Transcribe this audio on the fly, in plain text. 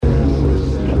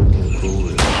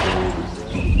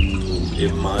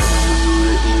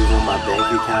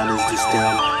counters to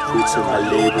stem. We took our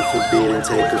labor forbidden,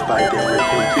 take a bite, then we're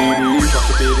competing.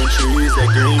 Forbidden trees, that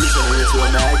green turn into a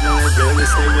magnet. Barely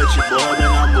stay with your boy,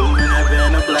 then I'm moving that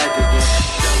van to black again.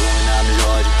 When I'm in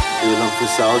Georgia, feeling for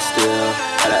so still.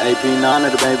 Had an AP9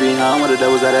 of the baby home, with the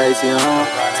devils at the ATM.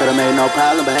 So they made no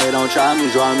problem, but hey, don't try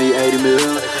me, draw me 80 mil.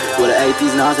 With the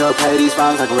 80s, now to pay these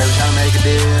fines, like I'm really trying to make a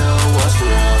deal. What's the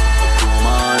real?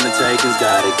 Undertakings,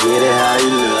 gotta get it how you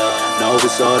live. No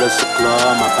resort, it's a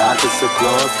club, my pockets a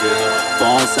chlorophyll.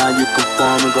 Phone sign, you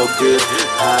conform and go get it.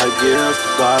 High gifts,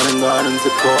 gardens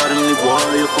accordingly,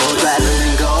 warrior force. Platinum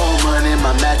and gold money,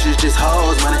 my mattress just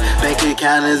holds money. Bank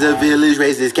account is a village,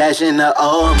 raises cash in the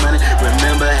old money.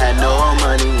 Remember, had no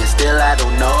money, and still I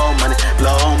don't know money.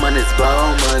 Blow money, it's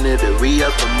blow money, to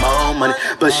re-up for more money.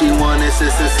 But she wanted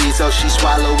consistency, so she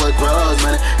swallow what grows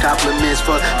money. Compliments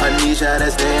for her niche, that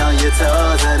stay on your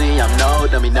toes, honey. I'm no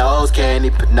dummy nose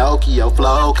candy, Pinocchio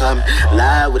flow coming.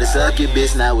 Lie with a sucky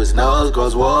bitch, now his nose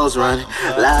grows walls running.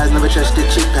 Lies never trust the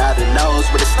cheap powder nose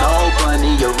with a snow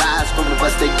bunny. Your eyes from the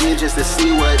bus they get just to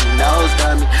see what he knows,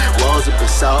 dummy. Walls have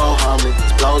been so humbling,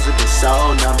 these blows have been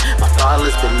so numb. My fall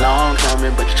has been long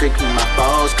coming, but tricky, my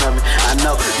foes coming. I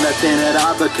know nothing at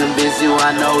all but convince you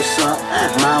I know something.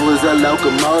 Mine was a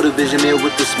locomotive, vision meal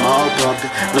with the small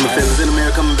pumpkin. Let my feelings in the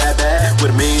mirror coming back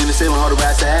with a million in the ceiling, hold the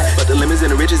right side. But the limits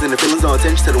and the riches and the feelings, no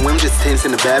attention to the women, just tense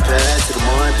in the backpack. To the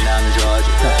morning, down in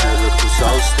Georgia, you look so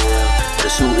still. The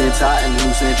suit and tie and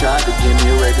loose and tried to give me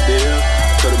a record deal.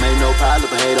 Could've made no problem,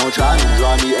 but hey, don't try me,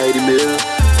 draw me 80 mil.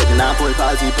 Taking 9.5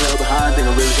 Z pill behind, think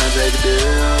I'm really trying to take a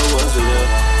deal. What's the real?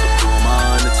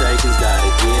 My undertakings, gotta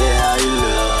get it how you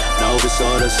live. No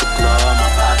resort, it's a club, my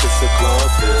pockets a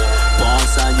chlorophyll. Phone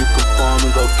sign, you conform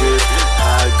and go get it.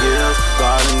 High gifts,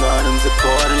 gardens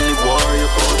accordingly, warrior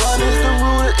force. What is the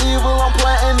root of evil? I'm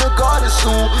planting the garden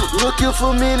soon. Looking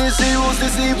for many zeros,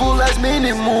 this evil as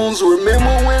many moons.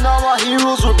 Remember when all my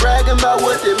heroes were bragging about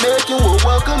what they're making? Well,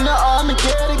 welcome to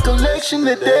Armageddon collection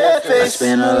of dead face. I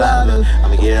spend a lot of it,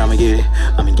 I'ma get it, I'ma get it.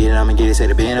 I'ma get it, I'ma get it, say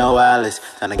there been no wireless.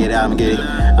 Tryna get it, I'ma get it.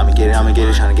 I'ma get it, I'ma get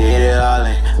it, tryna get it all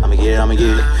in. I'ma get it, I'ma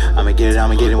get it. I'ma get it,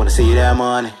 I'ma get it, wanna see that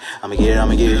money. I'ma get it,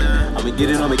 I'ma get it. I'ma get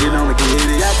it, I'ma get it, I'ma get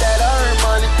it. Got that earn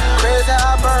money, crazy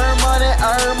how I burn money,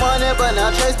 earn money. But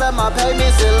now trace back my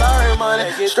payments and learn money.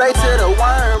 Straight to the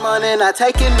worm money, not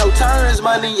taking no turns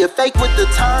money. You fake with the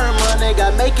turn money,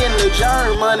 got making the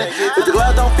germ money. If the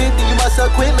glove don't fit, then you must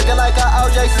have quit, looking like a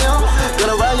OJ Sim.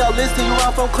 Gonna run your list till you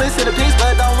run from clicks to the piece,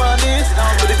 but don't run this.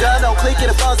 If the gun don't click and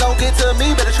the funds don't get to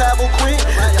me, better travel quick.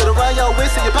 Gonna run your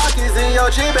wrist in your pockets in your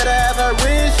jean, better have her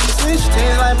rich. She switch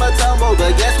teams like my tumble,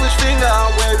 but guess which finger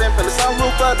I'm wearing? From the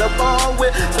sunroof of the phone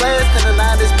with sleds to the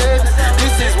 90s babies.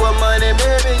 This is what money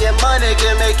maybe, and money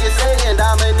can make it say. And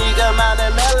Dominica, Mount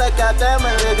and Melic, got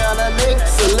family gonna mix.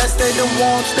 Celeste, the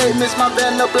warm statements, my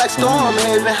band, the black storm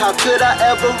haven. How could I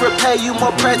ever repay you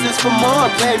more presents for more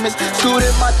payments? Stood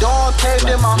in my dorm, caved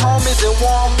in my homies, and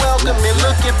warm welcoming.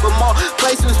 Looking for more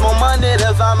placements, more money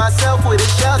to find myself with a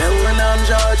shelter. Then when I'm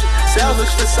Georgia,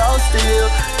 selfish for so still.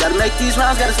 Gotta make these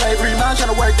rounds, got a slavery mind,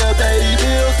 tryna work up 80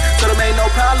 bills. So there ain't no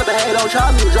problem, but hey, don't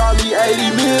try me, draw me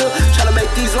 80 mil. Tryna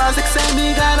make these lines like same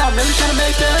me, God, I'm really tryna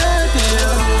make that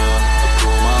deal.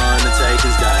 My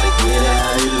undertakings, gotta get it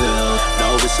how you live.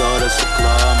 No resort, it's a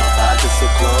club, my pockets a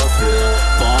chlorophyll.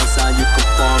 Phone sign, you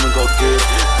conform and go get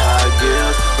it. High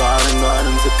gifts,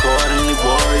 gardens accordingly,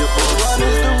 warrior force. What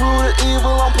is the root of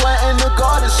evil? I'm planting the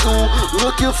garden soon.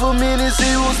 Looking for many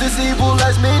zeros, this evil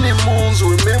as many moons.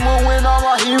 Remember when all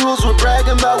my heroes were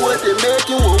bragging about what they're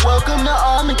making? Well, welcome to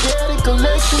Armageddon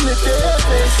collection of dead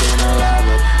face.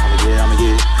 I'ma get it, I'ma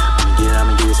get it. I'ma get it,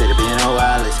 I'ma get it, say there been no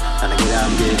wireless. Tryna get it,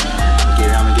 I'ma get it. I'ma get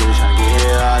it, I'ma get it, tryna get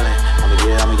it all in. I'ma get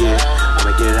it, I'ma get it.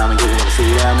 I'ma get it, I'ma get it, wanna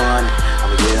see that money.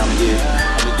 I'ma get it, I'ma get it.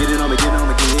 I'ma get it, I'ma get it,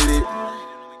 I'ma get it.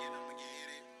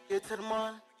 Get to the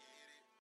money.